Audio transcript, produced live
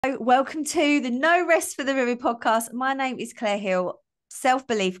Welcome to the No Rest for the Vivid podcast. My name is Claire Hill,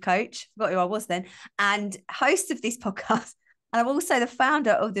 self-belief coach, forgot who I was then, and host of this podcast. And I'm also the founder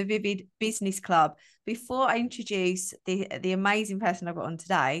of the Vivid Business Club. Before I introduce the amazing person I've got on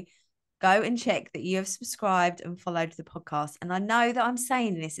today, go and check that you have subscribed and followed the podcast. And I know that I'm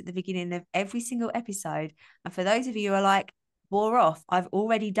saying this at the beginning of every single episode. And for those of you who are like, wore off, I've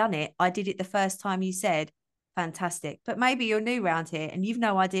already done it. I did it the first time you said, fantastic. But maybe you're new around here and you've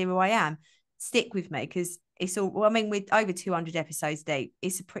no idea who I am. Stick with me because it's all, well, I mean, with over 200 episodes deep,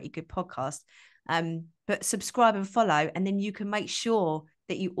 it's a pretty good podcast. But subscribe and follow, and then you can make sure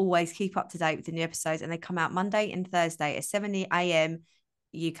that you always keep up to date with the new episodes. And they come out Monday and Thursday at 7 a.m.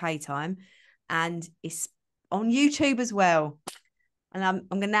 UK time. And it's on YouTube as well. And I'm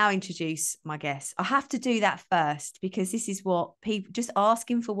going to now introduce my guest. I have to do that first because this is what people, just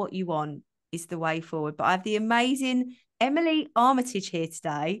asking for what you want is the way forward. But I have the amazing Emily Armitage here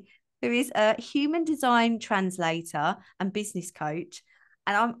today, who is a human design translator and business coach.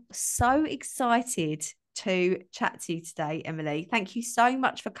 And I'm so excited to chat to you today, Emily. Thank you so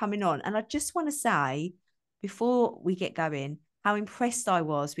much for coming on. And I just want to say, before we get going, how impressed I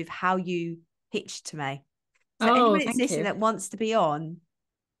was with how you pitched to me. So anyone that's listening that wants to be on,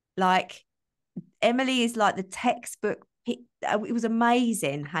 like, Emily is like the textbook. It was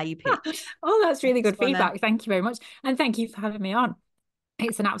amazing how you pitched. Oh, that's really good feedback. Thank you very much. And thank you for having me on.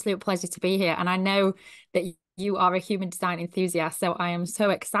 It's an absolute pleasure to be here. And I know that you are a human design enthusiast, so I am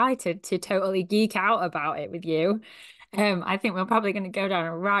so excited to totally geek out about it with you. I think we're probably going to go down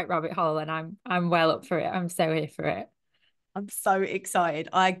a right rabbit hole, and I'm well up for it. I'm so here for it. I'm so excited.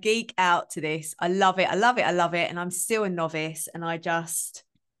 I geek out to this. I love it. I love it. I love it. And I'm still a novice, and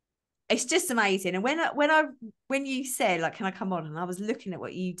it's just amazing. And when you said, like, can I come on? And I was looking at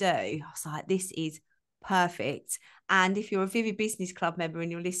what you do, I was like, this is perfect. And if you're a Vivid Business Club member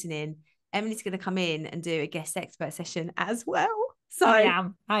and you're listening, Emily's going to come in and do a guest expert session as well. So I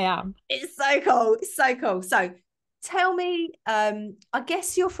am. It's so cool. It's so cool. So tell me, I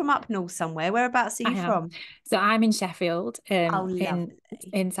guess you're from up north somewhere. Whereabouts are you from? So I'm in Sheffield,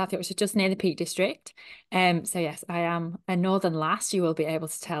 in South Yorkshire, just near the Peak District. So yes, I am a northern lass. You will be able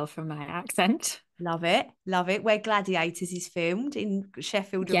to tell from my accent. Love it, love it. Where Gladiators is filmed in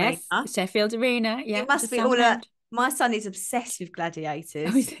Sheffield Arena. Sheffield Arena. Yeah, it must be all that. My son is obsessed with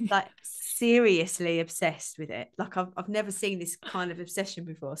Gladiators, like seriously obsessed with it. Like I've never seen this kind of obsession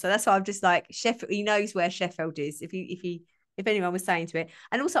before. So that's why I'm just like, Sheffield. He knows where Sheffield is. If anyone was saying to it.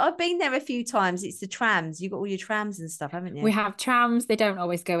 And also I've been there a few times. It's the trams. You've got all your trams and stuff, haven't you? We have trams. They don't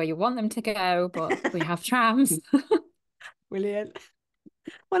always go where you want them to go, but we have trams. Brilliant.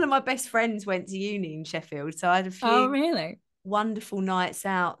 One of my best friends went to uni in Sheffield, so I had a few wonderful nights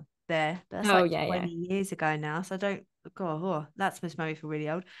out there. But that's 20 years ago now, so I don't. God, that's must make me feel really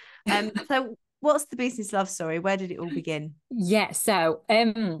old. So what's the business love story? Where did it all begin? Yeah, so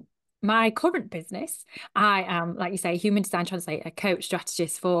my current business, I am, like you say, human design translator, coach,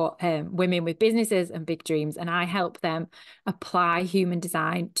 strategist for women with businesses and big dreams, and I help them apply human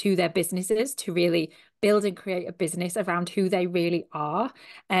design to their businesses to really build and create a business around who they really are,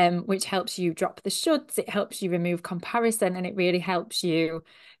 which helps you drop the shoulds, it helps you remove comparison, and it really helps you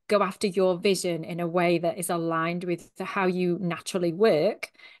go after your vision in a way that is aligned with how you naturally work,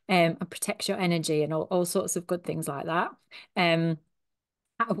 and protects your energy and all sorts of good things like that.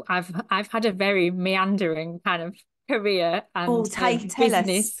 I've had a very meandering kind of career and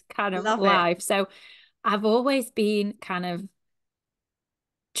business kind of life. So I've always been kind of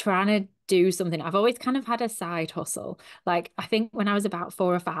trying to do something. I've always kind of had a side hustle. Like, I think when I was about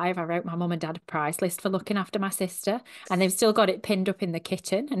 4 or 5, I wrote my mum and dad a price list for looking after my sister, and they've still got it pinned up in the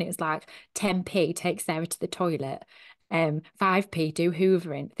kitchen. And it was like 10p, take Sarah to the toilet, 5p, do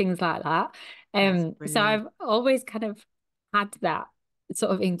hoovering, things like that. So I've always kind of had that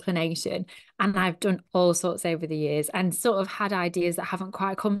sort of inclination, and I've done all sorts over the years and sort of had ideas that haven't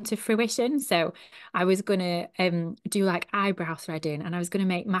quite come to fruition. So I was gonna do like eyebrow threading, and I was gonna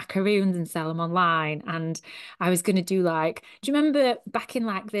make macaroons and sell them online, and I was gonna do like, do you remember back in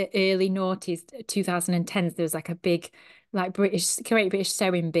like the early noughties 2010s, there was like a big like Great British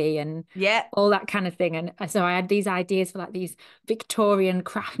Sewing Bee and all that kind of thing. And so I had these ideas for like these Victorian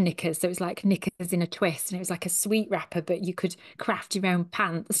craft knickers. So it was like knickers in a twist, and it was like a sweet wrapper, but you could craft your own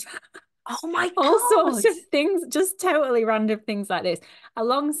pants. Oh my God. All sorts of things, just totally random things like this.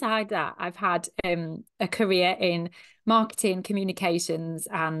 Alongside that, I've had a career in marketing, communications,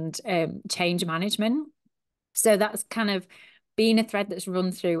 and change management. So that's kind of been a thread that's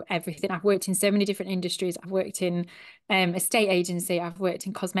run through everything. I've worked in so many different industries. I've worked in estate agency. I've worked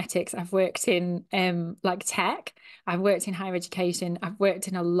in cosmetics. I've worked in like tech. I've worked in higher education. I've worked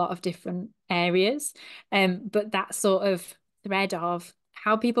in a lot of different areas. But that sort of thread of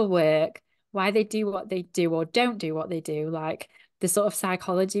how people work, why they do what they do or don't do what they do, like the sort of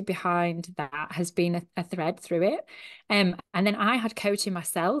psychology behind that has been a thread through it. And then I had coaching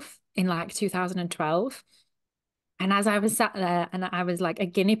myself in like 2012. And as I was sat there and I was like a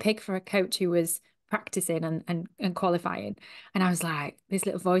guinea pig for a coach who was practicing and qualifying. And I was like, this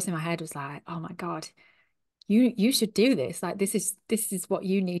little voice in my head was like, oh my God, you should do this. Like this is what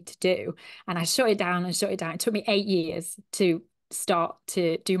you need to do. And I shut it down and shut it down. It took me 8 years to start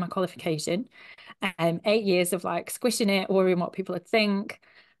to do my qualification. 8 years of like squishing it, worrying what people would think,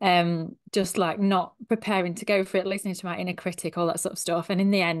 just like not preparing to go for it, listening to my inner critic, all that sort of stuff. And in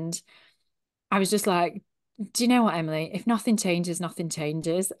the end, I was just like, do you know what, Emily? If nothing changes, nothing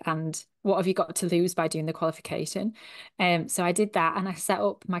changes. And what have you got to lose by doing the qualification? So I did that and I set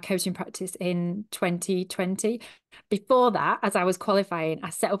up my coaching practice in 2020. Before that, as I was qualifying, I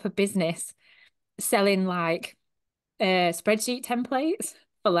set up a business selling like spreadsheet templates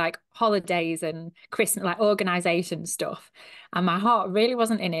for like holidays and Christmas, like organization stuff. And my heart really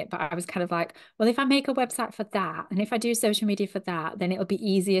wasn't in it, but I was kind of like, well, if I make a website for that, and if I do social media for that, then it'll be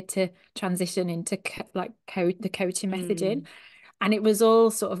easier to transition into the coaching messaging. And it was all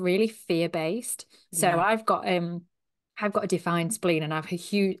sort of really fear-based. So Yeah. I've got a defined spleen and I've a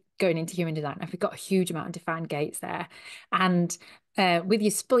huge going into human design. I've got a huge amount of defined gates there. And with your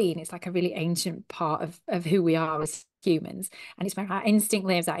spleen, it's like a really ancient part of who we are as humans. And it's where our instinct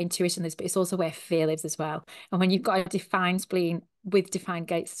lives, our intuition lives, but it's also where fear lives as well. And when you've got a defined spleen with defined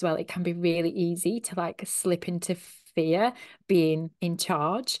gates as well, it can be really easy to like slip into fear being in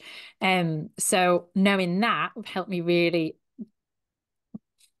charge. So knowing that helped me really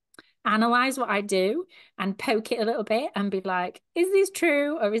analyze what I do and poke it a little bit and be like, is this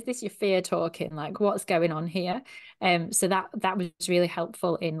true or is this your fear talking? Like, what's going on here? So that was really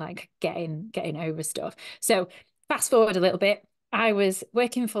helpful in like getting over stuff. So fast forward a little bit, I was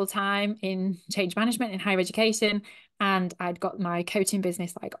working full time in change management in higher education, and I'd got my coaching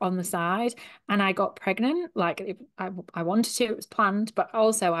business like on the side, and I got pregnant. Like I wanted to, it was planned, but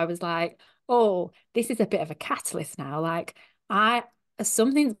also I was like, oh, this is a bit of a catalyst now. Like I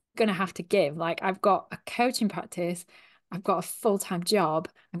something's going to have to give. Like I've got a coaching practice, I've got a full-time job,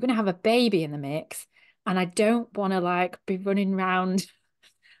 I'm going to have a baby in the mix, and I don't want to like be running around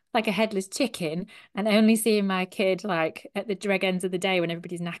like a headless chicken and only seeing my kid like at the drag ends of the day when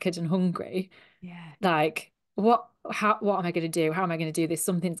everybody's knackered and hungry. Yeah. Like what am I going to do? How am I going to do this?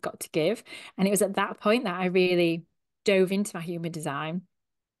 Something's got to give. And it was at that point that I really dove into my human design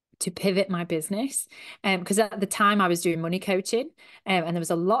to pivot my business. Because at the time I was doing money coaching, and there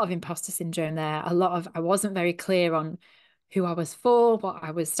was a lot of imposter syndrome there. I wasn't very clear on who I was for, what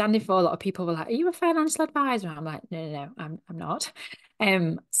I was standing for. A lot of people were like, are you a financial advisor? I'm like, no, I'm not.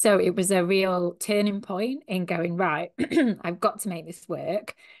 So it was a real turning point in going, right, I've got to make this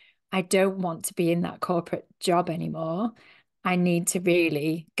work. I don't want to be in that corporate job anymore. I need to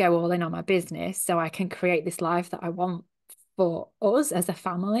really go all in on my business so I can create this life that I want for us as a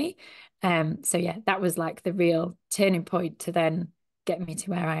family. So yeah, that was like the real turning point to then get me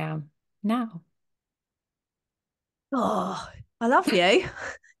to where I am now. Oh, I love you.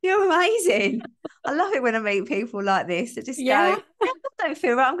 You're amazing. I love it when I meet people like this that just go, Yeah. I don't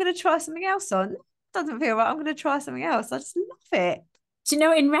feel right. I'm going to try something else on. Doesn't feel right. I'm going to try something else. I just love it. Do you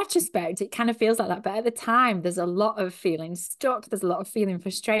know, in retrospect, it kind of feels like that. But at the time, there's a lot of feeling stuck. There's a lot of feeling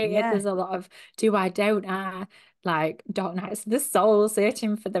frustrated. Yeah. There's a lot of do I, don't I, like dark nights of the soul,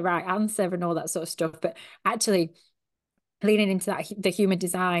 searching for the right answer and all that sort of stuff. But actually, leaning into that the human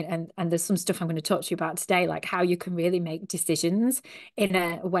design, and there's some stuff I'm going to talk to you about today, like how you can really make decisions in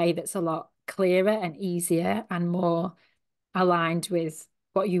a way that's a lot clearer and easier and more aligned with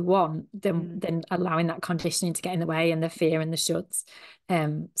what you want than allowing that conditioning to get in the way and the fear and the shoulds.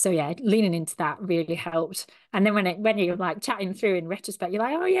 So yeah, leaning into that really helped. And then when you're like chatting through in retrospect, you're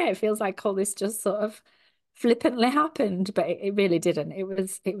like, oh yeah, it feels like all this just sort of flippantly happened, but it really didn't.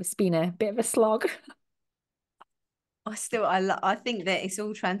 It's been a bit of a slog. I think that it's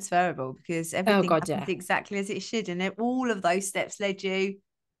all transferable because Oh everything God, happens yeah. exactly as it should, and all of those steps led you To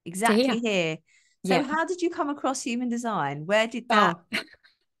exactly here. here. So, Yeah. how did you come across human design? Where did that Oh,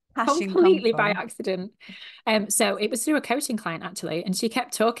 passion come completely by from? accident. So it was through a coaching client actually, and she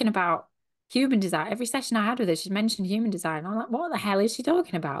kept talking about human design. Every session I had with her, she mentioned human design. I'm like, what the hell is she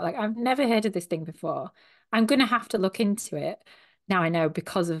talking about? Like, I've never heard of this thing before. I'm gonna have to look into it. Now I know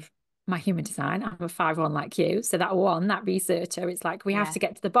because of my human design. I'm a 5-1 like you. So that researcher, it's like we have to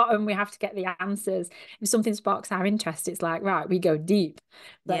get to the bottom, we have to get the answers. If something sparks our interest, it's like, right, we go deep.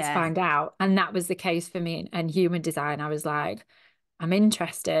 Let's find out. And that was the case for me and human design. I was like, I'm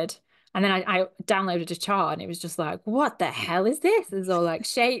interested. And then I downloaded a chart and it was just like, what the hell is this? There's all like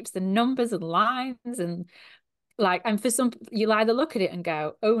shapes and numbers and lines and like, and for some, you'll either look at it and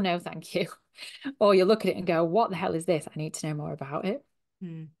go, oh no, thank you. Or you look at it and go, what the hell is this? I need to know more about it.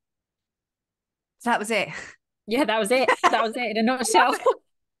 So that was it. Yeah, that was it. That was it in a nutshell.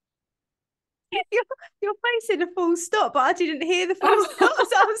 You're facing a full stop, but I didn't hear the full stop.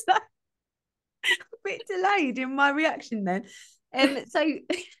 So I was like a bit delayed in my reaction then.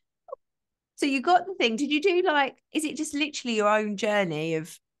 So you got the thing. Did you do like, is it just literally your own journey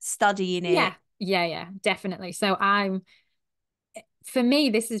of studying it? Yeah, definitely. So for me,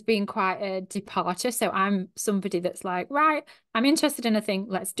 this has been quite a departure. So I'm somebody that's like, right, I'm interested in a thing.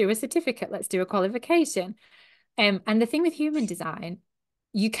 Let's do a certificate. Let's do a qualification. And the thing with human design,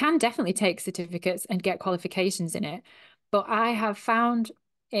 you can definitely take certificates and get qualifications in it. But I have found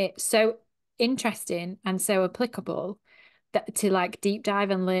it so interesting and so applicable that to like deep dive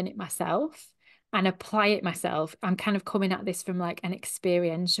and learn it myself and apply it myself. I'm kind of coming at this from like an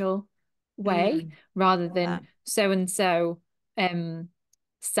experiential way rather than so and so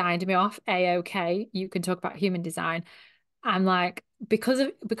signed me off, okay, you can talk about human design. I'm like, because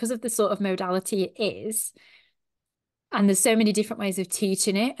of the sort of modality it is, and there's so many different ways of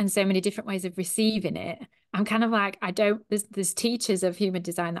teaching it and so many different ways of receiving it. I'm kind of like, there's teachers of human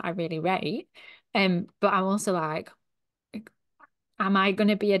design that I really rate. But I'm also like, am I going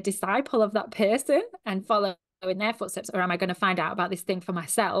to be a disciple of that person and follow in their footsteps? Or am I going to find out about this thing for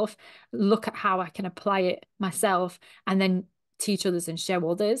myself, look at how I can apply it myself, and then teach others and show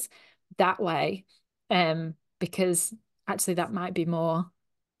others that way? Because actually that might be more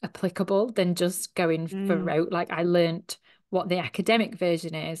applicable than just going for rote. Like I learned what the academic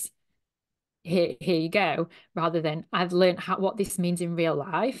version is. Here you go, rather than I've learned what this means in real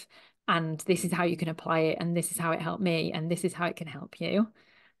life, and this is how you can apply it, and this is how it helped me, and this is how it can help you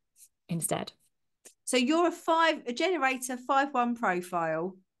instead. So you're a generator 5-1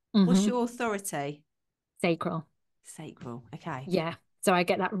 profile. What's your authority? Sacral. Okay. Yeah. So I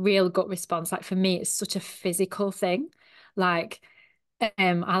get that real gut response. Like for me, it's such a physical thing. Like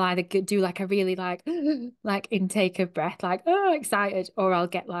I'll either do like a really like intake of breath, like oh excited, or I'll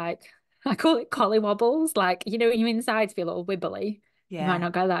get like I call it collie wobbles, like you know when your insides feel all wibbly. You might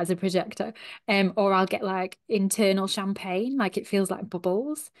not get that as a projector. Or I'll get like internal champagne, like it feels like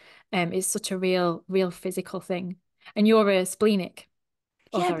bubbles. It's such a real physical thing. And you're a splenic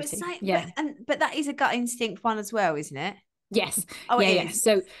authority. But that is a gut instinct one as well, isn't it? Yes. Yeah.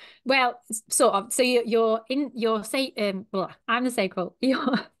 So, well, sort of. So you're in your well, I'm the sacral.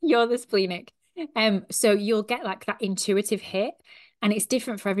 You're the splenic. So you'll get like that intuitive hit, and it's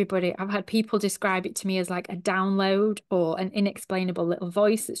different for everybody. I've had people describe it to me as like a download or an inexplainable little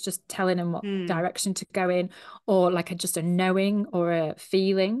voice that's just telling them what direction to go in, or like just a knowing or a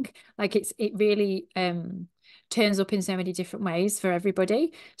feeling. Like it really turns up in so many different ways for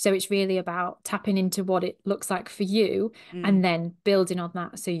everybody. So it's really about tapping into what it looks like for you and then building on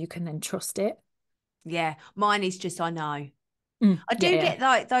that so you can then trust it. Yeah, mine is just I know. I do get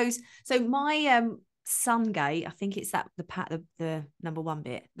like those. So my sun gate, I think it's that the number one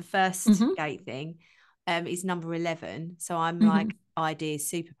bit, the first gate thing, is number 11. So I'm like ideas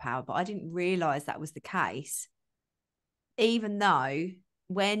superpower, but I didn't realize that was the case. Even though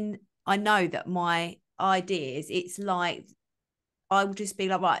when I know that my ideas, it's like I will just be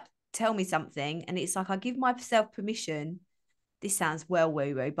like, right, tell me something, and it's like I give myself permission. This sounds well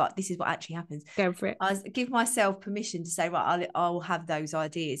woo-woo, but this is what actually happens. Go for it. I give myself permission to say, right, I'll have those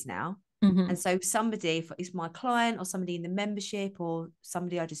ideas now. And so somebody, if it's my client or somebody in the membership or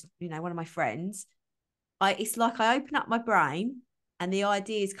somebody I just, one of my friends, it's like I open up my brain and the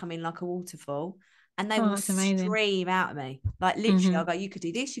ideas come in like a waterfall and they will stream out of me. Like literally, I'll go, you could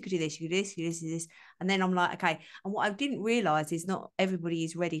do this, you could do this, you could do this, you could do this. And then I'm like, okay. And what I didn't realize is not everybody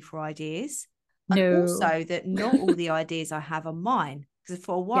is ready for ideas. And also that not all the ideas I have are mine. Because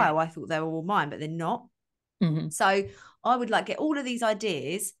for a while I thought they were all mine, but they're not. So I would like get all of these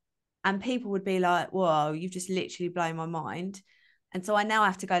ideas and people would be like, whoa, you've just literally blown my mind. And so I now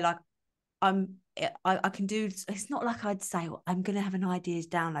have to go like, I can do, it's not like I'd say, well, I'm going to have an ideas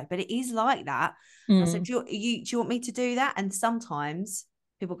download, but it is like that. I said, do you want me to do that? And sometimes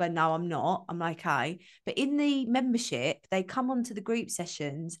people go, no, I'm not. I'm like, okay. But in the membership, they come onto the group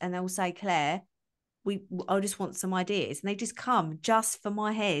sessions and they'll say, Claire, I just want some ideas. And they just come just for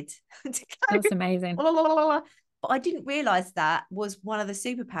my head. That's amazing. Blah, blah, blah, blah. But I didn't realize that was one of the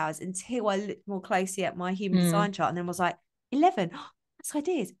superpowers until I looked more closely at my human design chart and then was like, 11, that's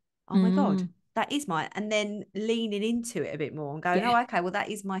ideas. Oh my God, that is mine. And then leaning into it a bit more and going, oh, okay, well, that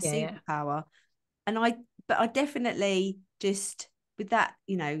is my superpower. And but I definitely just, with that,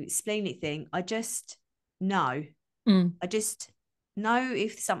 you know, splenic thing, I just know. I just know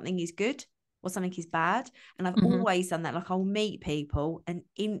if something is good or something is bad. And I've always done that. Like, I'll meet people and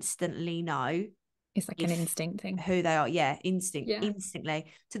instantly know. It's like an instinct thing. Who they are. Yeah, instantly.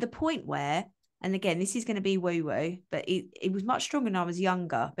 To the point where, and again, this is going to be woo-woo, but it was much stronger when I was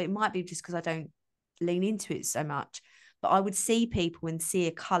younger, but it might be just because I don't lean into it so much. But I would see people and see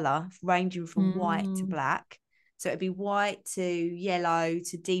a colour ranging from white to black. So it'd be white to yellow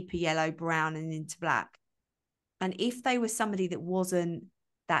to deeper yellow, brown, and into black. And if they were somebody that wasn't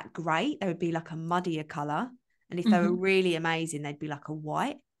that great, they would be like a muddier colour. And if they were really amazing, they'd be like a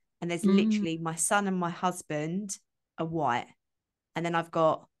white. And there's literally my son and my husband are white. And then I've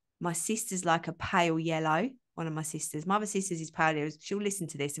got my sister's like a pale yellow. One of my sisters. My other sister's is pale yellow. She'll listen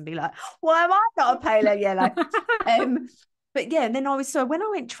to this and be like, why am I not a paler yellow? But yeah, and then when I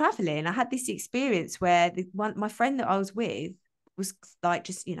went traveling, I had this experience where my friend that I was with was like,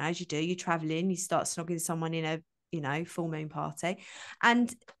 just, you know, as you do, you're traveling, you start snogging someone in a, you know, full moon party.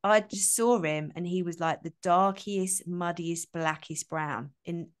 And I just saw him and he was like the darkest, muddiest, blackest brown.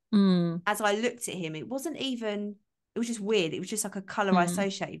 As I looked at him, it was just weird. It was just like a color I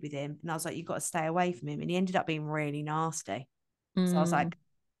associated with him. And I was like, you've got to stay away from him. And he ended up being really nasty. So I was like,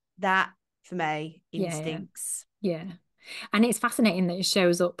 that for me, instincts. Yeah. And it's fascinating that it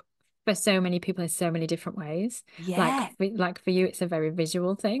shows up for so many people in so many different ways. Yeah. Like for you, it's a very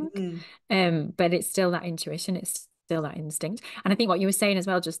visual thing. But it's still that intuition, it's still that instinct. And I think what you were saying as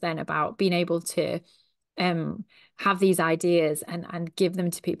well just then about being able to have these ideas and give them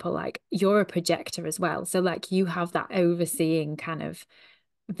to people, like you're a projector as well. So like you have that overseeing kind of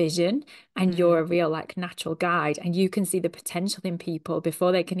vision and you're a real like natural guide and you can see the potential in people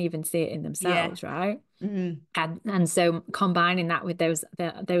before they can even see it in themselves, right? And so combining that with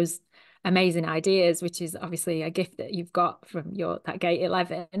those amazing ideas, which is obviously a gift that you've got from that gate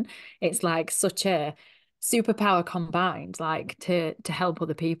 11, it's like such a superpower combined, like to help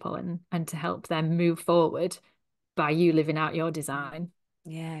other people and to help them move forward by you living out your design.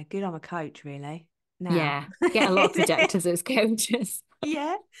 Yeah, good. I'm a coach, really. Now. Yeah, get a lot of projectors as coaches.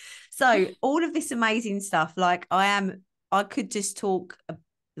 Yeah. So all of this amazing stuff, like I could just talk,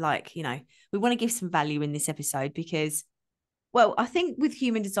 like, you know, we want to give some value in this episode because, well, I think with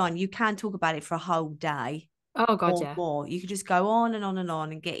human design, you can talk about it for a whole day. Oh God, or more. You could just go on and on and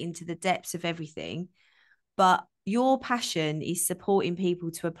on and get into the depths of everything. But your passion is supporting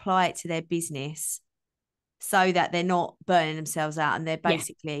people to apply it to their business so that they're not burning themselves out and they're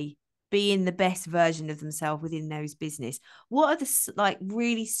basically being the best version of themselves within those business. What are the like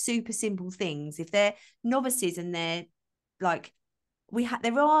really super simple things if they're novices and they're like,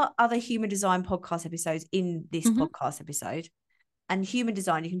 there are other human design podcast episodes in this podcast episode, and human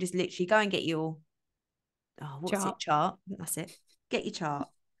design, you can just literally go and get your chart. That's it. Get your chart.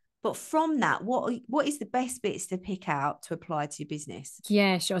 But from that, what is the best bits to pick out to apply to your business?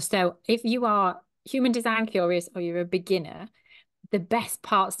 Yeah, sure. So if you are human design curious or you're a beginner, the best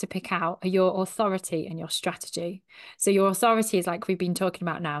parts to pick out are your authority and your strategy. So your authority is like we've been talking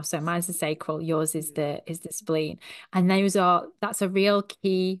about now. So mine's the sacral, yours is the spleen. And that's a real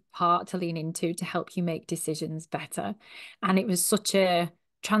key part to lean into to help you make decisions better. And it was such a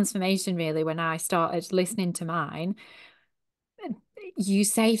transformation really when I started listening to mine. You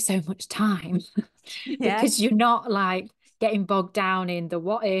save so much time because you're not like getting bogged down in the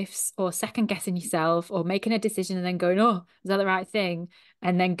what ifs or second guessing yourself or making a decision and then going, oh, is that the right thing?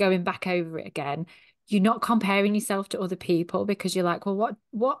 And then going back over it again. You're not comparing yourself to other people because you're like, well,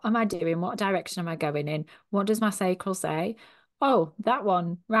 what am I doing? What direction am I going in? What does my sacral say? Oh, that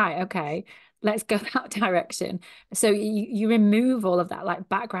one. Right. Okay. Let's go that direction. So you remove all of that like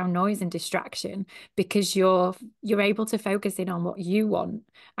background noise and distraction because you're able to focus in on what you want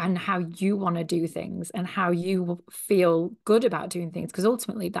and how you want to do things and how you feel good about doing things. Because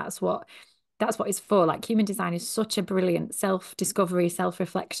ultimately that's what it's for. Like human design is such a brilliant self-discovery,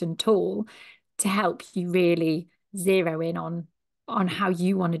 self-reflection tool to help you really zero in on how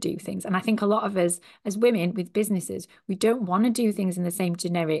you want to do things. And I think a lot of us as women with businesses, we don't want to do things in the same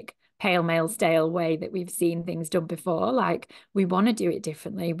generic pale male stale way that we've seen things done before. Like we want to do it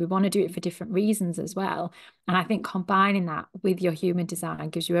differently. We want to do it for different reasons as well. And I think combining that with your human design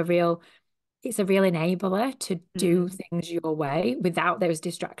gives you a real it's a real enabler to do things your way without those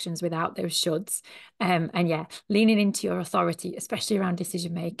distractions, without those shoulds. And yeah, leaning into your authority, especially around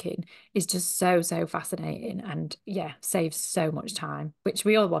decision making, is just so, so fascinating. And yeah, saves so much time, which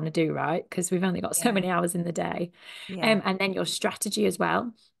we all want to do, right? Because we've only got so many hours in the day. And then your strategy as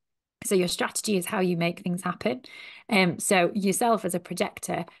well. So your strategy is how you make things happen. So yourself as a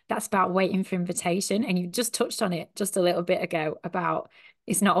projector, that's about waiting for invitation. And you just touched on it just a little bit ago about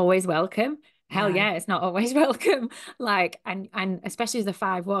it's not always welcome. Hell yeah, it's not always welcome. Like, and especially as the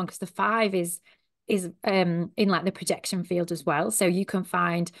 5-1, because the 5 is in like the projection field as well. So you can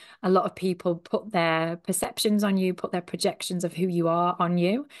find a lot of people put their perceptions on you, put their projections of who you are on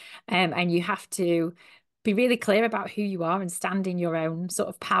you. And you have to be really clear about who you are and stand in your own sort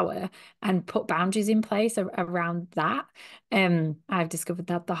of power and put boundaries in place around that. I've discovered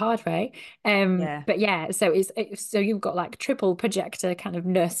that the hard way. But yeah, so so you've got like triple projector kind of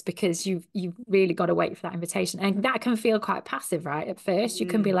ness because you've really got to wait for that invitation. And that can feel quite passive, right? At first, you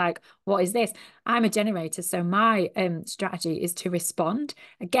can be like, what is this? I'm a generator, so my strategy is to respond.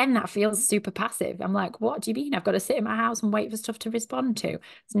 Again, that feels super passive. I'm like, what do you mean? I've got to sit in my house and wait for stuff to respond to.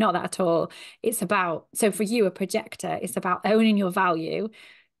 It's not that at all. It's about, so for you, a projector, it's about owning your value,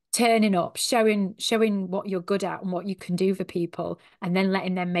 turning up, showing what you're good at and what you can do for people, and then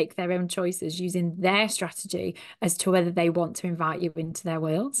letting them make their own choices using their strategy as to whether they want to invite you into their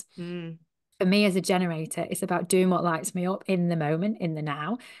worlds. For me as a generator, it's about doing what lights me up in the moment, in the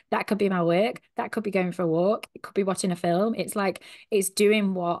now. That could be my work, that could be going for a walk, it could be watching a film. It's like, it's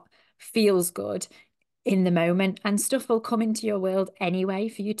doing what feels good in the moment, and stuff will come into your world anyway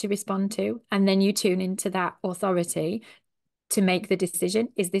for you to respond to. And then you tune into that authority to make the decision.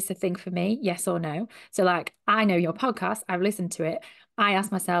 Is this a thing for me? Yes or no? So like, I know your podcast, I've listened to it. I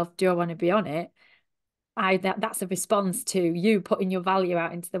ask myself, do I want to be on it? That's a response to you putting your value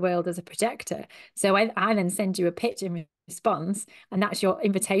out into the world as a projector. So I then send you a pitch in response, and that's your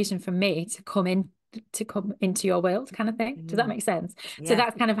invitation for me to come into your world, kind of thing. Does that make sense? So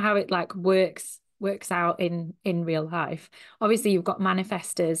that's kind of how it like works out in real life. Obviously, you've got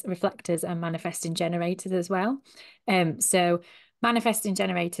manifestors, reflectors, and manifesting generators as well. So manifesting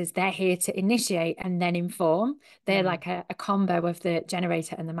generators, they're here to initiate and then inform. They're like a combo of the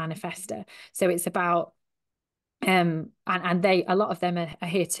generator and the manifestor. So it's about and they, a lot of them are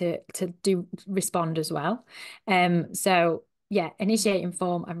here to do respond as well. So yeah, initiate,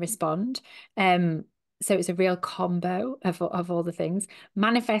 inform, and respond. So it's a real combo of all the things.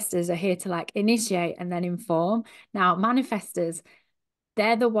 Manifestors are here to like initiate and then inform. Now, manifestors,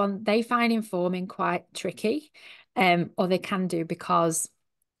 they're the one, they find informing quite tricky, or they can do, because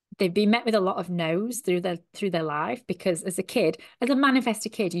they've been met with a lot of no's through their life, because as a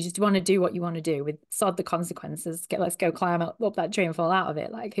manifested kid, you just want to do what you want to do with sod the consequences. Let's go climb up that tree and fall out of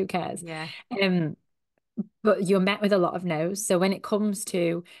it. Like, who cares? But you're met with a lot of no's. So when it comes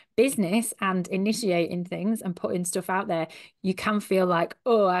to business and initiating things and putting stuff out there, you can feel like,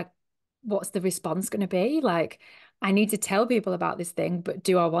 oh, what's the response going to be? Like, I need to tell people about this thing, but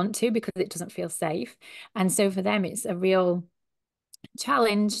do I want to? Because it doesn't feel safe. And so for them, it's a real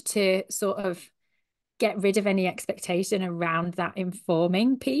challenge to sort of get rid of any expectation around that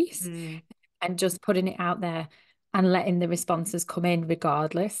informing piece and just putting it out there and letting the responses come in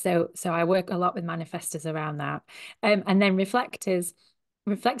regardless. So I work a lot with manifestors around that. And then reflectors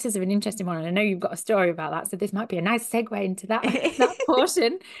are an interesting one. And I know you've got a story about that. So this might be a nice segue into that, that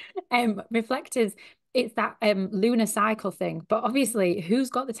portion. Reflectors, it's that lunar cycle thing. But obviously, who's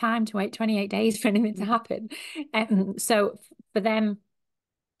got the time to wait 28 days for anything to happen? So for them,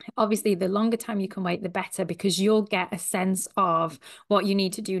 obviously, the longer time you can wait, the better, because you'll get a sense of what you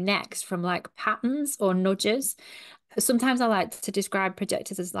need to do next from like patterns or nudges. Sometimes I like to describe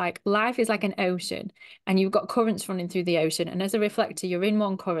projectors as like, life is like an ocean and you've got currents running through the ocean. And as a reflector, you're in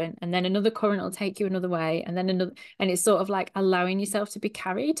one current and then another current will take you another way and then another. And it's sort of like allowing yourself to be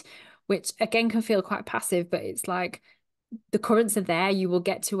carried, which again can feel quite passive, but it's like the currents are there. You will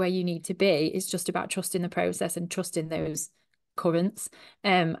get to where you need to be. It's just about trusting the process and trusting those currents,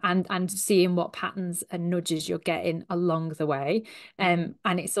 and seeing what patterns and nudges you're getting along the way. And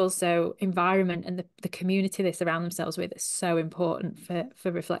it's also environment and the community they surround themselves with is so important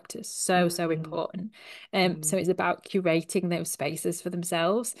for reflectors. So important. So it's about curating those spaces for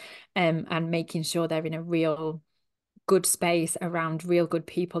themselves, and making sure they're in a real good space around real good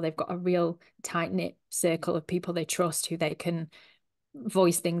people. They've got a real tight-knit circle of people they trust who they can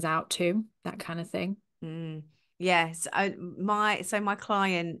voice things out to, that kind of thing. Yes, my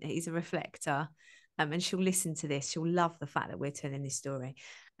client is a reflector, and she'll listen to this. She'll love the fact that we're telling this story,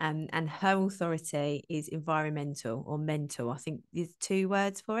 and her authority is environmental or mental. I think there's 2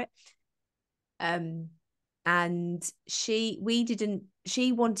 words for it. And she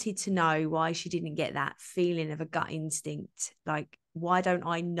wanted to know why she didn't get that feeling of a gut instinct. Like, why don't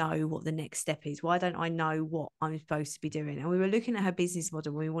I know what the next step is? Why don't I know what I'm supposed to be doing? And we were looking at her business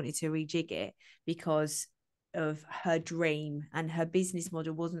model. We wanted to rejig it because of her dream, and her business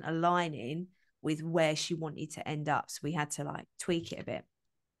model wasn't aligning with where she wanted to end up. So we had to like tweak it a bit.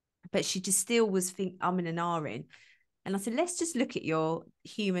 But she just still was umming and ahhing. And I said, let's just look at your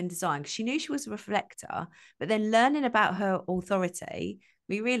human design. Because she knew she was a reflector, but then learning about her authority,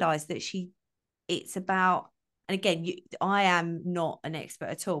 we realized that it's about, and again, I am not an expert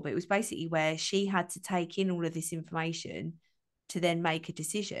at all, but it was basically where she had to take in all of this information to then make a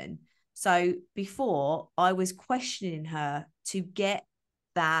decision. So before, I was questioning her to get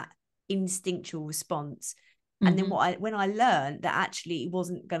that instinctual response. And then when I learned that actually it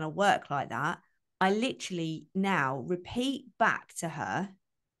wasn't going to work like that, I literally now repeat back to her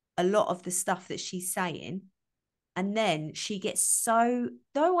a lot of the stuff that she's saying. And then she gets so,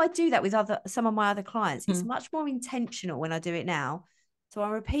 though I do that with some of my other clients, it's much more intentional when I do it now. So I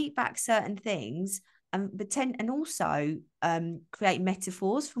repeat back certain things and pretend, and also create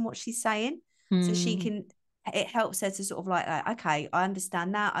metaphors from what she's saying. So she can, it helps her to sort of like, okay, I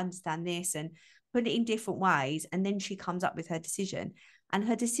understand that, I understand this, and put it in different ways. And then she comes up with her decision. And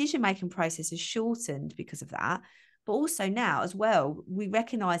her decision-making process is shortened because of that. But also now as well, we're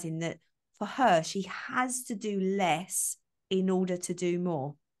recognizing that for her, she has to do less in order to do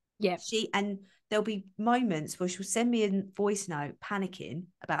more. Yeah. And there'll be moments where she'll send me a voice note panicking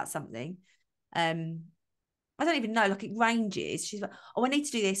about something. I don't even know, like it ranges. She's like, oh, I need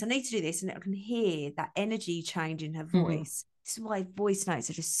to do this. I need to do this. And I can hear that energy change in her voice. This is why voice notes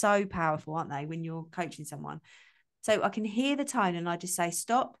are just so powerful, aren't they, when you're coaching someone? So I can hear the tone and I just say,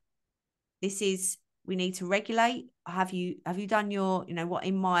 stop. We need to regulate. Have you done your, what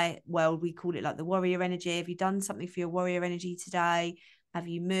in my world, we call it like the warrior energy. Have you done something for your warrior energy today? Have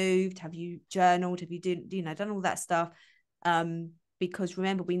you moved? Have you journaled? Have you done all that stuff? Because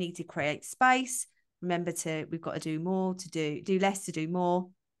remember, we need to create space. Remember we've got to do more, to do less, to do more.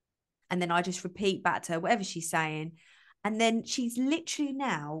 And then I just repeat back to her whatever she's saying. And then she's literally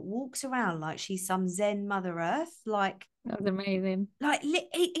now walks around like she's some Zen Mother Earth. Like, that's amazing. Like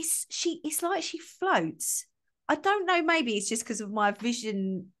it's like she floats. I don't know, maybe it's just because of my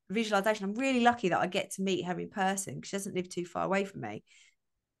visualization. I'm really lucky that I get to meet her in person because she doesn't live too far away from me.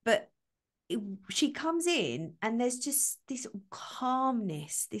 But she comes in and there's just this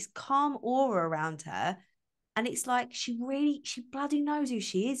calmness, this calm aura around her. And it's like she bloody knows who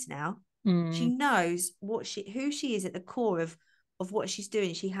she is now. She knows who she is at the core of what she's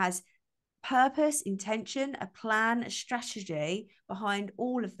doing. She has purpose, intention, a plan, a strategy behind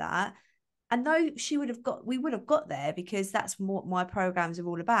all of that. And though we would have got there because that's what my programs are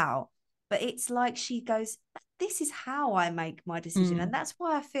all about. But it's like she goes, this is how I make my decision. And that's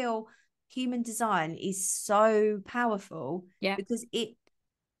why I feel human design is so powerful. Yeah. Because it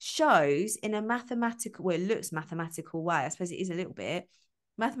shows in a mathematical, well, it looks mathematical way. I suppose it is a little bit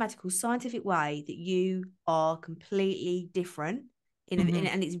mathematical, scientific way that you are completely different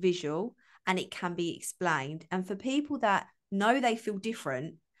and it's visual and it can be explained. And for people that know they feel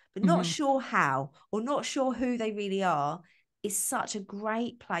different, but not sure how or not sure who they really are, is such a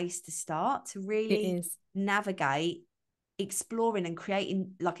great place to start to really navigate, exploring and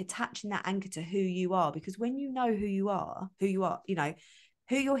creating, like attaching that anchor to who you are. Because when you know who you are, who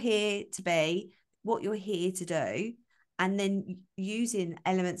you're here to be, what you're here to do, and then using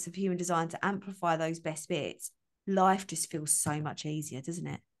elements of human design to amplify those best bits, life just feels so much easier, doesn't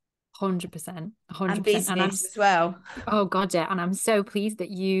it? 100%. And business as well. Oh God, yeah. And I'm so pleased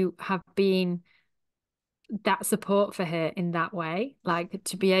that you have been that support for her in that way, like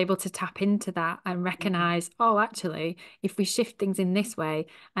to be able to tap into that and recognize, oh, actually, if we shift things in this way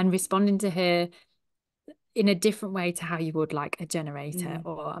and responding to her in a different way to how you would like a generator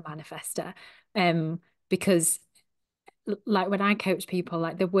or a manifester. Because like when I coach people,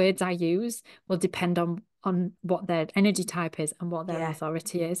 like the words I use will depend on what their energy type is and what their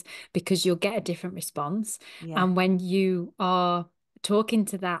authority is, because you'll get a different response. And when you are talking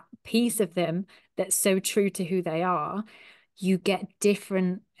to that piece of them that's so true to who they are, you get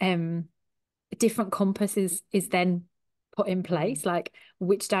different compasses is then put in place. Like,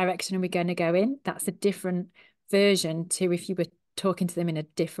 which direction are we going to go in? That's a different version to if you were talking to them in a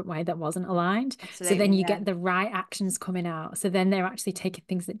different way that wasn't aligned. Absolutely, so then you get the right actions coming out. So then they're actually taking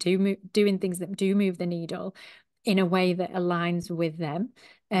things that doing things that do move the needle in a way that aligns with them.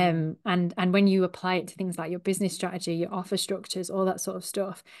 And when you apply it to things like your business strategy, your offer structures, all that sort of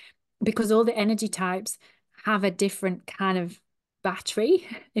stuff, because all the energy types have a different kind of battery,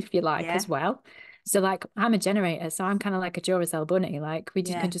 if you like, as well. So like I'm a generator, so I'm kind of like a Duracell bunny. Like we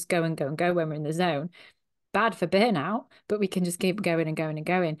just can just go and go and go when we're in the zone. Bad for burnout, but we can just keep going and going and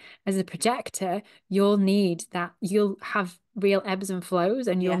going. As a projector, you'll need that, you'll have real ebbs and flows,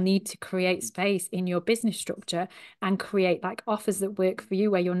 and you'll need to create space in your business structure and create like offers that work for you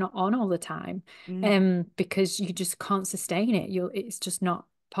where you're not on all the time. Because you just can't sustain it. It's just not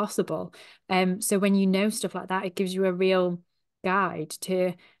possible. So when you know stuff like that, it gives you a real guide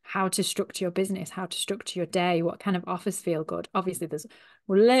to how to structure your business, how to structure your day, what kind of offers feel good. Obviously, there's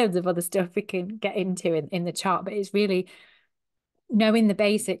loads of other stuff we can get into in the chart, but it's really knowing the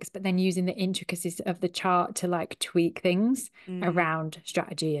basics, but then using the intricacies of the chart to like tweak things around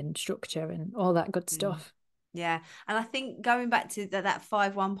strategy and structure and all that good stuff. Yeah. And I think going back to that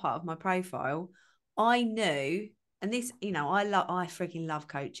 5-1 part of my profile, I knew, and this, you know, I freaking love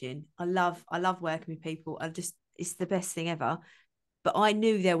coaching. I love working with people. It's the best thing ever. But I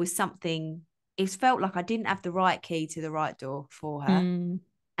knew there was something, it felt like I didn't have the right key to the right door for her. And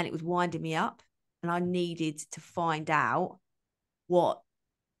it was winding me up. And I needed to find out what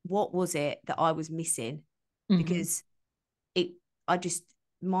was it that I was missing. Because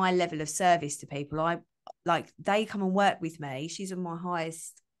my level of service to people, they come and work with me. She's on my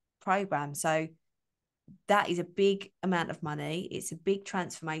highest program. So that is a big amount of money. It's a big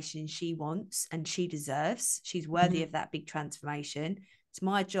transformation she wants and she deserves. She's worthy of that big transformation. It's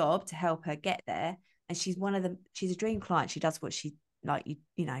my job to help her get there. And she's a dream client. She does what she like,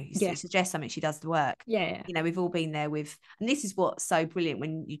 you suggest something, she does the work. Yeah. You know, we've all been there and this is what's so brilliant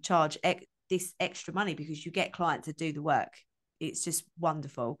when you charge this extra money, because you get clients to do the work. It's just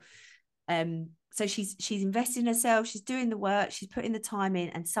wonderful. So she's investing in herself, she's doing the work, she's putting the time in,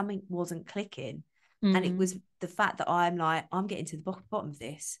 and something wasn't clicking. And it was the fact that I'm getting to the bottom of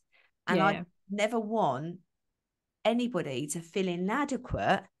this. And I never want anybody to feel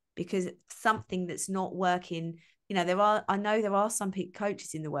inadequate because something that's not working. You know, I know there are some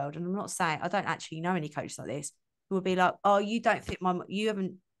coaches in the world, and I'm not saying, I don't actually know any coaches like this, who will be like, oh, you don't fit you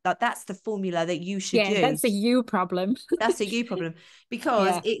haven't, like, that's the formula that you should use. That's a you problem. That's a you problem,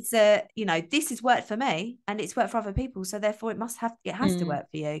 because it's this has worked for me and it's worked for other people, so therefore it has to work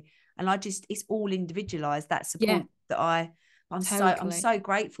for you. And it's all individualized, that support that I'm so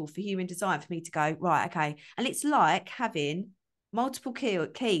grateful for human design, for me to go, right, okay. And it's like having multiple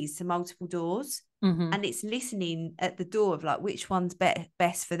keys to multiple doors, and it's listening at the door of like which one's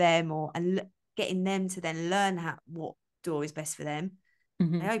best for them, and getting them to then learn what door is best for them.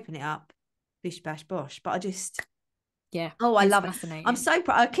 They open it up, bish bash bosh. But I love it. I'm so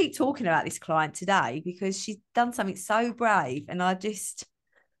proud. I keep talking about this client today because she's done something so brave, and I'm just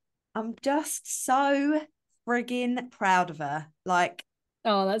so frigging proud of her. Like,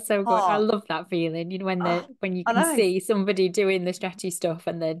 oh, that's so good. I love that feeling, when you can see somebody doing the stretchy stuff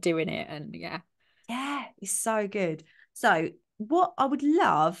and they're doing it, and it's so good. So what I would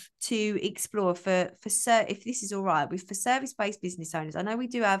love to explore if this is all right, for service-based business owners, I know we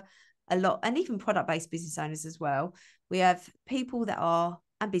do have a lot, and even product-based business owners as well. We have people that are,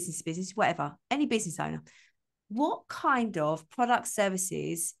 and business, whatever, any business owner. What kind of product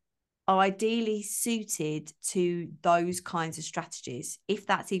services are ideally suited to those kinds of strategies, if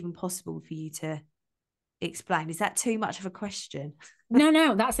that's even possible for you to explain? Is that too much of a question?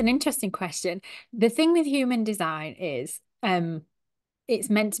 No, that's an interesting question. The thing with human design is it's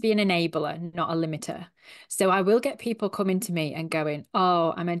meant to be an enabler, not a limiter. So I will get people coming to me and going,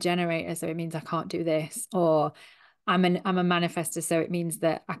 oh, I'm a generator, so it means I can't do this, or I'm a manifester, so it means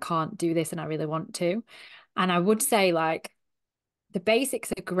that I can't do this and I really want to. And I would say, like, the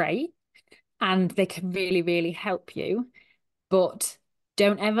basics are great and they can really, really help you, but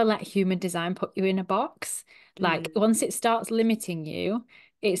don't ever let human design put you in a box. Like, once it starts limiting you,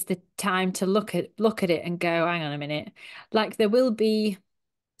 it's the time to look at it and go, hang on a minute. Like, there will be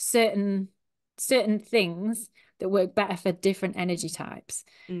certain things that work better for different energy types.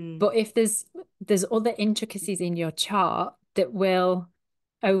 But if there's other intricacies in your chart that will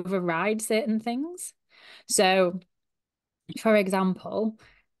override certain things. So, for example,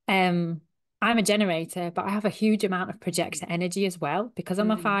 I'm a generator, but I have a huge amount of projector energy as well, because I'm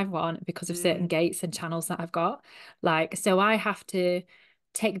a 5-1, because of certain gates and channels that I've got. Like, so I have to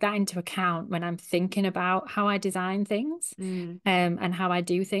take that into account when I'm thinking about how I design things, and how I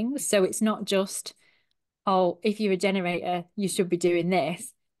do things. So it's not just, oh, if you're a generator, you should be doing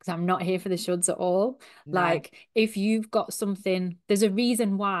this, because I'm not here for the shoulds at all. No. Like, if you've got something, there's a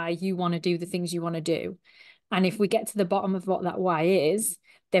reason why you want to do the things you want to do. And if we get to the bottom of what that why is,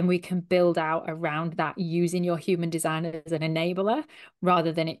 then we can build out around that, using your human design as an enabler,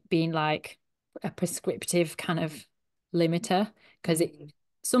 rather than it being like a prescriptive kind of limiter, because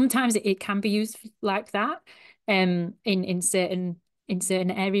sometimes it can be used like that in certain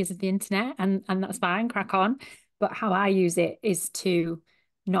areas of the internet, and that's fine, crack on. But how I use it is to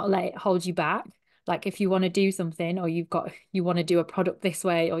not let it hold you back. Like if you want to do something, or you want to do a product this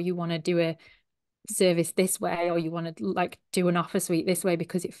way, or you want to do a service this way, or you want to like do an offer suite this way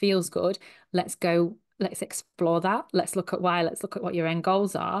because it feels good, let's explore that. Let's look at why, let's look at what your end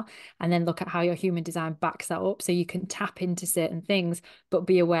goals are, and then look at how your human design backs that up so you can tap into certain things, but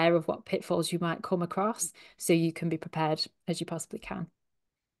be aware of what pitfalls you might come across so you can be prepared as you possibly can.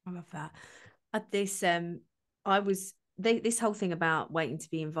 I love that. This whole thing about waiting to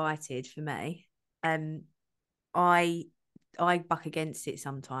be invited for me, I buck against it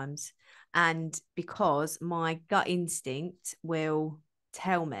sometimes, and because my gut instinct will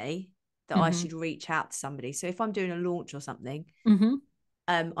tell me that I should reach out to somebody. So if I'm doing a launch or something,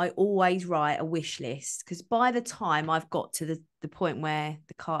 I always write a wish list, because by the time I've got to the point where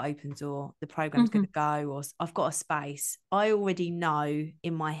the cart opens or the program's going to go, or I've got a space, I already know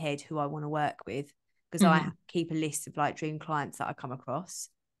in my head who I want to work with, because I keep a list of like dream clients that I come across.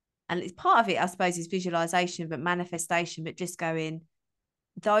 And it's part of it, I suppose, is visualization, but manifestation, but just going,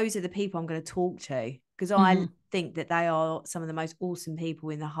 those are the people I'm going to talk to, because I think that they are some of the most awesome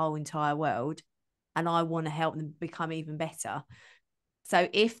people in the whole entire world, and I want to help them become even better. So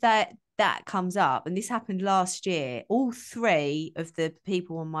if that comes up, and this happened last year, all 3 of the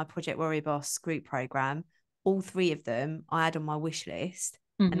people on my Project Warrior Boss group program, all 3 of them I had on my wish list,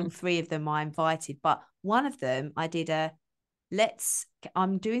 and all 3 of them I invited. But one of them I did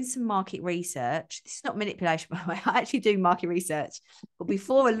I'm doing some market research. This is not manipulation, by the way. I actually do market research. But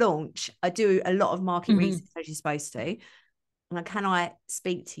before a launch, I do a lot of market research, as you're supposed to. And can I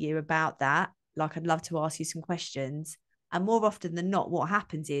speak to you about that? Like, I'd love to ask you some questions. And more often than not, what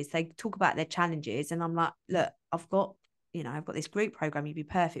happens is they talk about their challenges. And I'm like, look, I've got this group program. You'd be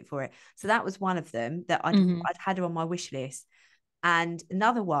perfect for it. So that was one of them that I'd had her on my wish list. And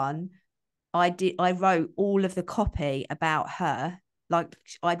another one, I wrote all of the copy about her, like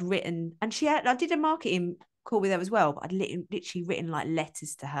I'd written, and I did a marketing call with her as well, but I'd literally written like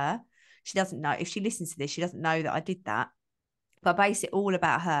letters to her. She doesn't know, if she listens to this, she doesn't know that I did that, but I based it all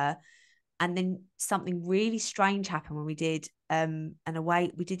about her. And then something really strange happened when we did an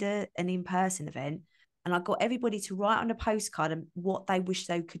in-person event, and I got everybody to write on a postcard and what they wish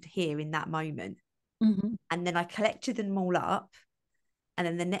they could hear in that moment. And then I collected them all up.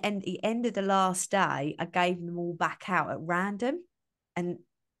 And then the end of the last day, I gave them all back out at random. And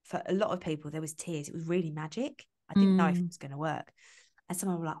for a lot of people, there was tears. It was really magic. I didn't know if it was going to work. And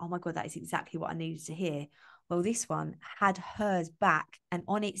someone was like, oh my God, that is exactly what I needed to hear. Well, this one had hers back, and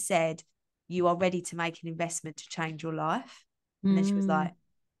on it said, you are ready to make an investment to change your life. And then she was like,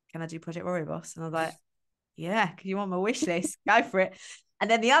 can I do Project Warrior Boss? And I was like, yeah, because you want my wish list, go for it.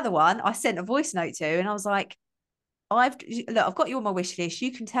 And then the other one I sent a voice note to, and I was like, I've got you on my wish list.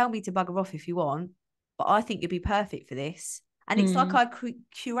 You can tell me to bugger off if you want, but I think you'd be perfect for this. And it's like I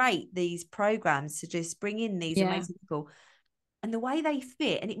curate these programs to just bring in these amazing people, and the way they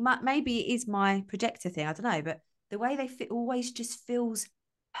fit, and maybe it is my projector thing, I don't know, but the way they fit always just feels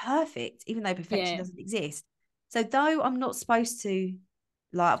perfect, even though perfection doesn't exist. So though I'm not supposed to,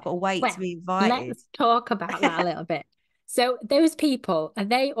 like, I've got to wait to be invited. Let's talk about that a little bit. So those people, are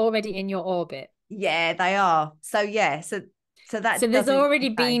they already in your orbit? Yeah, they are. So there's already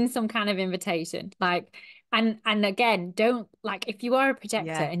been some kind of invitation, like, and again, don't, like, if you are a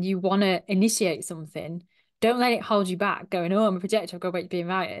projector and you want to initiate something, don't let it hold you back going, oh, I'm a projector, I've got to wait to be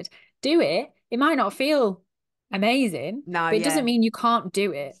invited. Do it. It might not feel amazing, but it doesn't mean you can't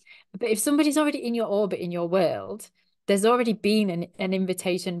do it. But if somebody's already in your orbit, in your world, there's already been an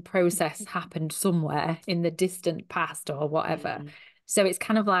invitation process happened somewhere in the distant past or whatever. So it's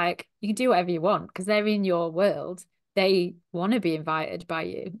kind of like, you can do whatever you want because they're in your world. They want to be invited by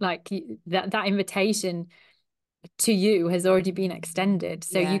you. Like that invitation to you has already been extended.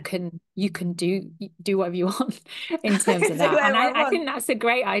 So you can do whatever you want in terms of that. And I think that's a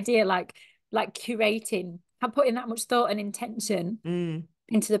great idea. Like curating and putting that much thought and intention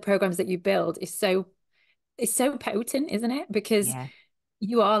into the programs that you build is so potent, isn't it? Because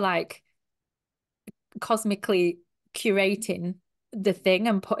you are like cosmically curating the thing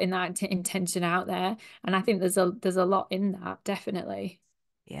and putting that intention out there. And I think there's a lot in that, definitely.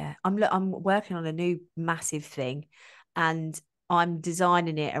 Yeah, I'm working on a new massive thing, and I'm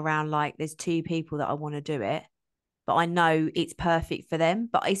designing it around, like, there's 2 people that I want to do it, but I know it's perfect for them.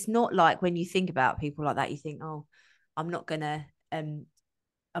 But it's not like, when you think about people like that, you think, oh, I'm not gonna I'm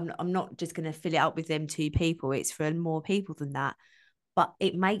not just gonna fill it up with them 2 people. It's for more people than that. But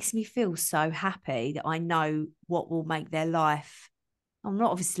it makes me feel so happy that I know what will make their life I'm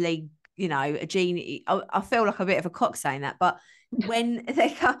not obviously, you know, a genie. I feel like a bit of a cock saying that, but when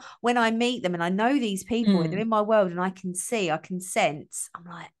when I meet them and I know these people and they're in my world and I can see, I can sense, I'm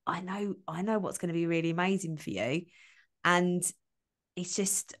like, I know what's going to be really amazing for you. And it's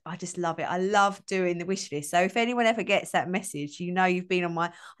just, I just love it. I love doing the wish list. So if anyone ever gets that message, you know, you've been on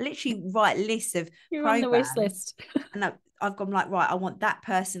I literally write lists of You're programs on the wish list. and I've gone like, right, I want that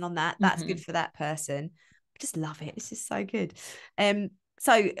person on that. That's good for that person. I just love it. It's just so good.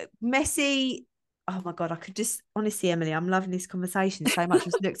 So messy. Oh my God, I could just honestly, Emily, I'm loving this conversation so much. I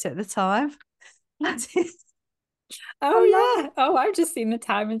just looked at the time. Oh yeah. Oh, I've just seen the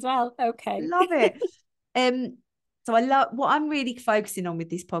time as well. Okay. Love it. So I love what I'm really focusing on with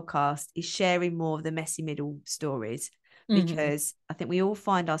this podcast is sharing more of the messy middle stories, because I think we all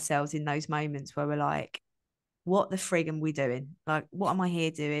find ourselves in those moments where we're like, what the frig am we doing? Like, what am I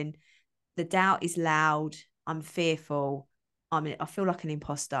here doing? The doubt is loud. I'm fearful. I feel like an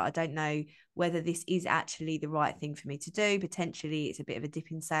imposter. I don't know whether this is actually the right thing for me to do. Potentially it's a bit of a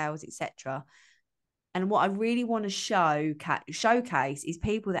dip in sales, etc. And what I really want to showcase is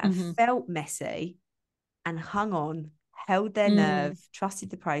people that have felt messy and hung on, held their nerve,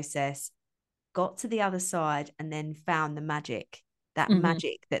 trusted the process, got to the other side, and then found the magic, that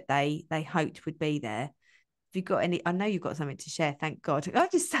magic that they hoped would be there. Have you got any? I know you've got something to share. Thank God. I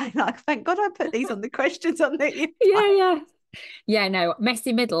just say, like, thank God I put these on the questions on the yeah. No,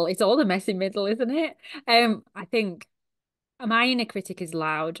 messy middle. It's all the messy middle, isn't it? I think my inner critic is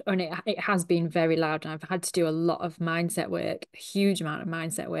loud, and it has been very loud, and I've had to do a lot of mindset work, a huge amount of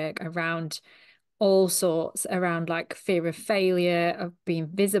mindset work around all sorts, around like fear of failure, of being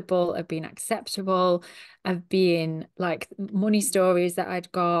visible, of being acceptable, of being like money stories that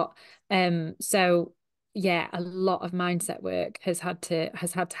I'd got. So yeah, a lot of mindset work has had to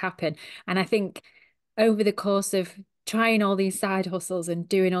happen. And I think over the course of trying all these side hustles and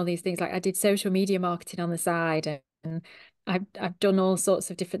doing all these things, like I did social media marketing on the side, and I've done all sorts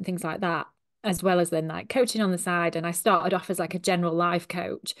of different things like that, as well as then like coaching on the side. And I started off as like a general life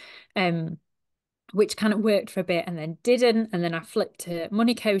coach, which kind of worked for a bit and then didn't. And then I flipped to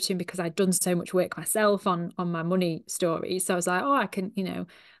money coaching because I'd done so much work myself on my money stories. So I was like, oh, I can, you know,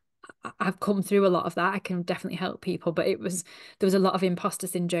 I've come through a lot of that. I can definitely help people. But there was a lot of imposter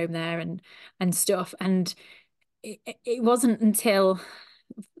syndrome there and stuff. And it wasn't until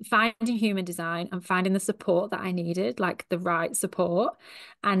finding human design and finding the support that I needed, like the right support,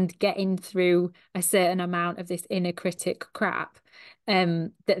 and getting through a certain amount of this inner critic crap,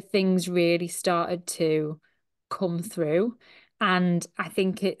 that things really started to come through. And I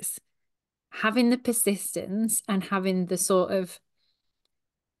think it's having the persistence and having the sort of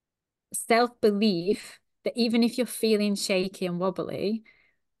self-belief that even if you're feeling shaky and wobbly,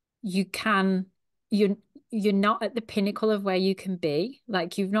 you can you're you're not at the pinnacle of where you can be.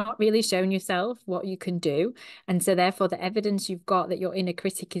 Like you've not really shown yourself what you can do. And so therefore the evidence you've got that your inner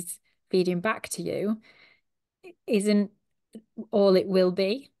critic is feeding back to you isn't all it will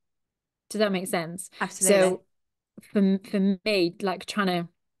be. Does that make sense? Absolutely. So for me, like trying to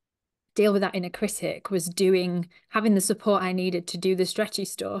deal with that inner critic was having the support I needed to do the stretchy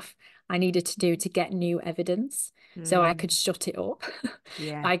stuff I needed to do to get new evidence so I could shut it up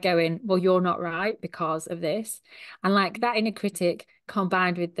by going, well, you're not right because of this. And like that inner critic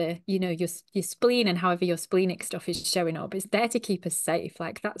combined with the, you know, your spleen and however your splenic stuff is showing up, it's there to keep us safe.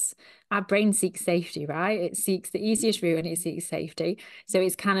 Like that's our brain seeks safety, right? It seeks the easiest route and it seeks safety. So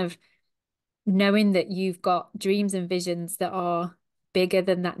it's kind of knowing that you've got dreams and visions that are bigger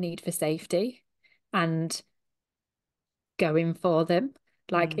than that need for safety and going for them.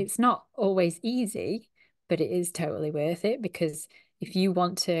 Like it's not always easy, but it is totally worth it, because if you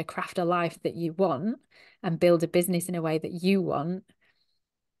want to craft a life that you want and build a business in a way that you want,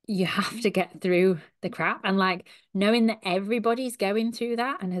 you have to get through the crap. And like knowing that everybody's going through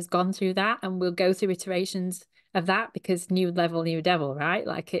that and has gone through that and will go through iterations of that, because new level, new devil, right?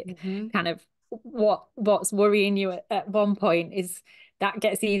 Like it kind of what's worrying you at one point is that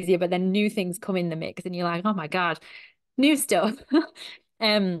gets easier, but then new things come in the mix and you're like, oh my God, new stuff.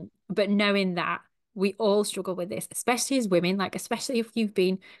 But knowing that we all struggle with this, especially as women, like especially if you've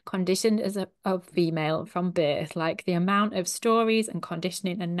been conditioned as a female from birth, like the amount of stories and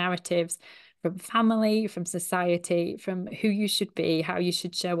conditioning and narratives from family, from society, from who you should be, how you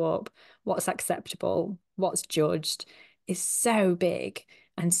should show up, what's acceptable, what's judged, is so big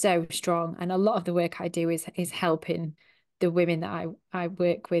and so strong. And a lot of the work I do is helping the women that I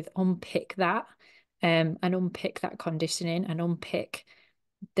work with unpick that, and unpick that conditioning and unpick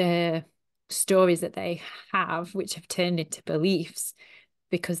the stories that they have, which have turned into beliefs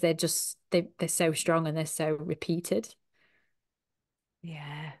because they're so strong and they're so repeated.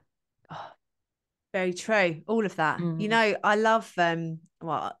 Yeah. Oh, very true. All of that. You Mm. know, I love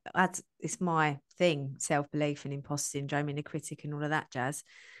well, it's my thing, self-belief and imposter syndrome, inner critic and all of that jazz.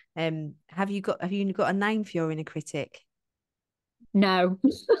 Have you got a name for your inner critic? No.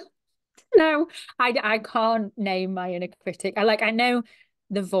 No, I can't name my inner critic. I know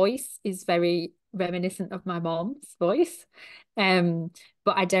the voice is very reminiscent of my mom's voice. Um,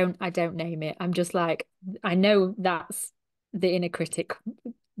 but I don't name it. I'm just like, I know that's the inner critic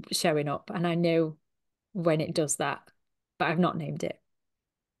showing up, and I know when it does that, but I've not named it.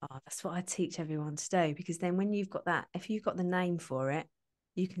 Oh, that's what I teach everyone to do, because then when you've got that, if you've got the name for it,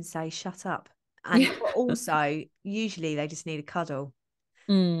 you can say shut up. And Yeah. also, usually they just need a cuddle.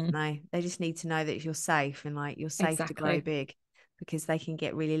 Mm, No, they just need to know that you're safe, and like you're safe to grow exactly. big, because they can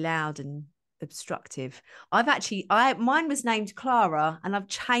get really loud and obstructive. I mine was named Clara, and I've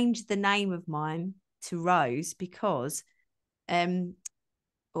changed the name of mine to Rose because um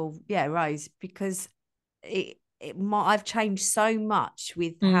or yeah, Rose, because I've changed so much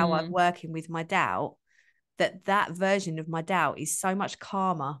with how I'm Mm. working with my doubt, that version of my doubt is so much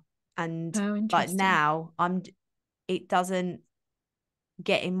calmer, and Oh, like interesting. now it doesn't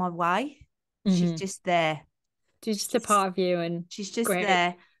get in my way. She's Hmm. just there. She's She's just a just part of you, and she's just great.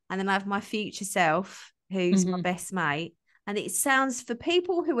 there. And then I have my future self, who's my Hmm. best mate. And it sounds, for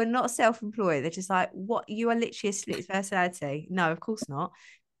people who are not self-employed, they're just like, what, you are literally a split personality. No, of course not.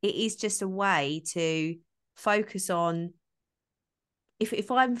 It is just a way to focus on, if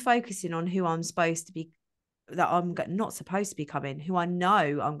I'm focusing on who I'm supposed to be, that I'm not supposed to be becoming, who I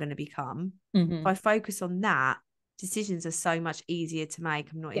know I'm going to become, if Hmm. I focus on that, decisions are so much easier to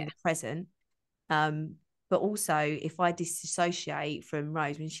make. I'm not in Yeah. the present. um, but also, if I disassociate from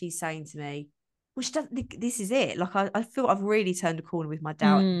Rose when she's saying to me, well, she doesn't think this is it. Like I feel I've really turned a corner with my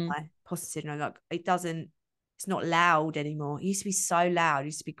doubt and Mm. my imposter syndrome. Like it's not loud anymore. It used to be so loud, it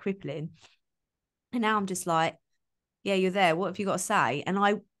used to be crippling. And now I'm just like, yeah, you're there. What have you got to say? And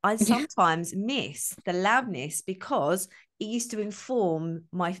I Yeah. sometimes miss the loudness, because it used to inform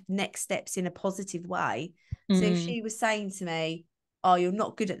my next steps in a positive way. So if Mm. she was saying to me, oh, you're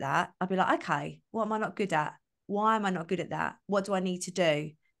not good at that, I'd be like, okay, what am I not good at? Why am I not good at that? What do I need to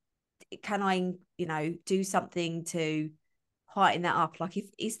do? Can I, do something to heighten that up? Like, if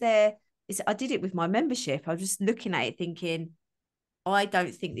is there is I did it with my membership. I was just looking at it thinking, I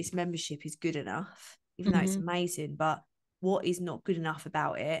don't think this membership is good enough, even though it's Hmm. amazing, but what is not good enough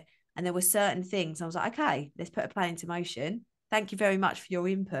about it? And there were certain things I was like, okay, let's put a plan into motion. Thank you very much for your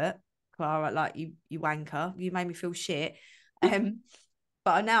input, Clara. Like, you wanker, you made me feel shit.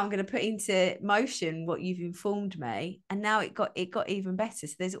 But now I'm going to put into motion what you've informed me, and now it got even better.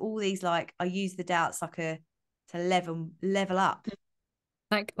 So there's all these, like, I use the doubts like a to level up.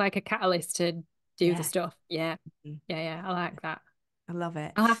 Like a catalyst to do the Yeah, stuff. Yeah. Yeah, yeah. I like that. I love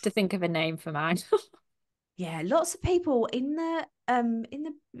it. I'll have to think of a name for mine. Yeah, lots of people in the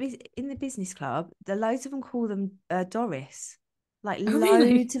business club, the loads of them call them Doris. Like, Oh,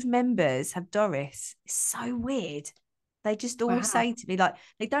 really? loads of members have Doris. It's so weird. They just all Wow. say to me, like,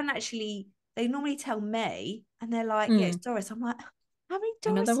 they normally tell me, and they're like, yeah, it's Mm. Doris. I'm like, how many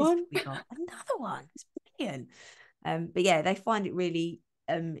Another Dorises have one? we got? Another one. It's brilliant. But yeah, they find it really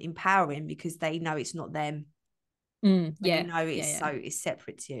empowering, because they know it's not them. They Yeah. know Yeah, yeah. it's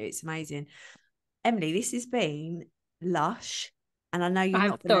separate to you. It's amazing. Emily, this has been lush, and I know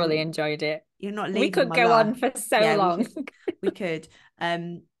I've thoroughly enjoyed it. you're not We leaving could my go life. on for so Yeah, long. we could.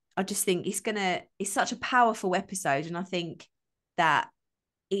 I just think it's such a powerful episode, and I think that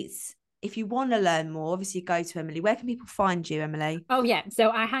it's if you want to learn more, obviously go to Emily. Where can people find you, Emily? Oh yeah,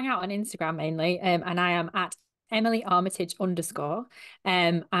 so I hang out on Instagram mainly, and I am at Emily Armitage _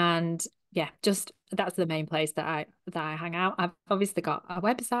 and yeah, just that's the main place that I hang out. I've obviously got a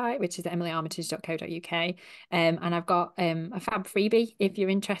website which is emilyarmitage.co.uk, and I've got a fab freebie if you're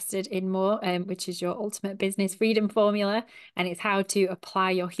interested in more, which is your ultimate business freedom formula, and it's how to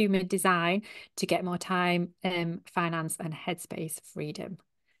apply your human design to get more time, finance, and headspace freedom.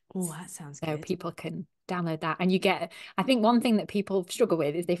 Oh, that sounds So good. people can download that. And I think one thing that people struggle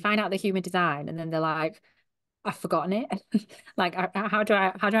with is they find out the human design and then they're like, I've forgotten it. Like, how do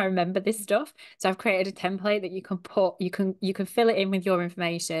I remember this stuff? So I've created a template that you can fill it in with your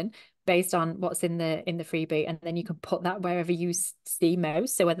information based on what's in the freebie, and then you can put that wherever you see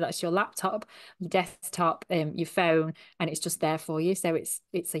most. So whether that's your laptop, your desktop, your phone, and it's just there for you. So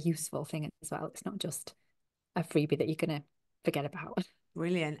it's a useful thing as well. It's not just a freebie that you're gonna forget about.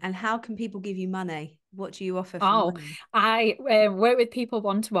 Brilliant. And how can people give you money? What do you offer for Oh, money? I work with people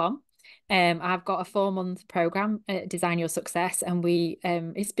one-to-one. I've got a 4-month program, Design Your Success, and we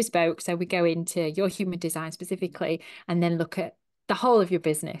it's bespoke. So we go into your human design specifically, and then look at the whole of your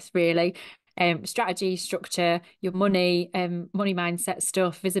business, really. Strategy, structure, your money, money mindset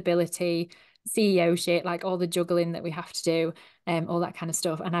stuff, visibility, CEO shit, like all the juggling that we have to do, all that kind of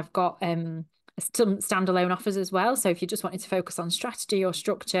stuff. And I've got some standalone offers as well. So if you just wanted to focus on strategy or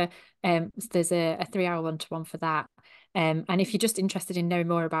structure, there's a 3-hour one-to-one for that. And if you're just interested in knowing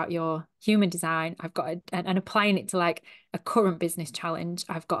more about your human design, I've got and applying it to like a current business challenge,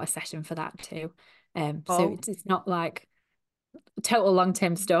 I've got a session for that too. So it's not like total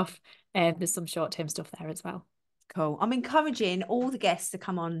long-term stuff. There's some short-term stuff there as well. Cool. I'm encouraging all the guests to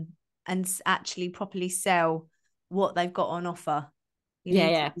come on and actually properly sell what they've got on offer.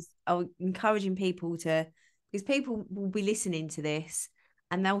 I'm encouraging people to, because people will be listening to this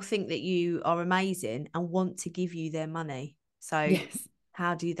and they'll think that you are amazing and want to give you their money. So yes.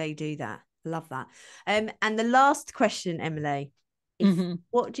 How do they do that? Love that. And the last question, Emily,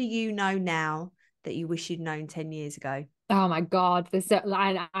 what do you know now that you wish you'd known 10 years ago? Oh my God,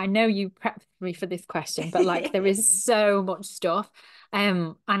 I know you prepped me for this question, but like there is so much stuff.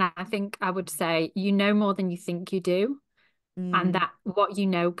 And I think I would say you know more than you think you do. And that what you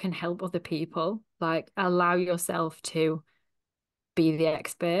know can help other people. Like allow yourself to be the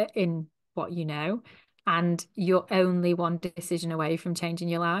expert in what you know. And you're only one decision away from changing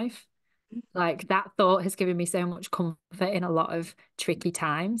your life. Like that thought has given me so much comfort in a lot of tricky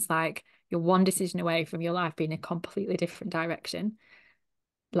times. Like you're one decision away from your life being a completely different direction.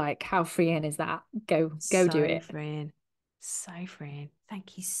 Like how freeing is that? Go do it. Freeing. So freeing.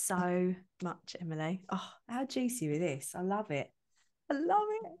 Thank you so much, Emily. Oh, how juicy with this. I love it. I love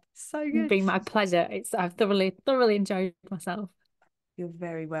it. So good. It's been my pleasure. I've thoroughly enjoyed myself. You're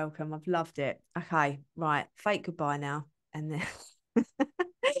very welcome. I've loved it. Okay, right. Fake goodbye now. And then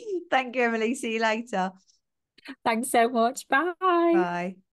thank you, Emily. See you later. Thanks so much. Bye. Bye.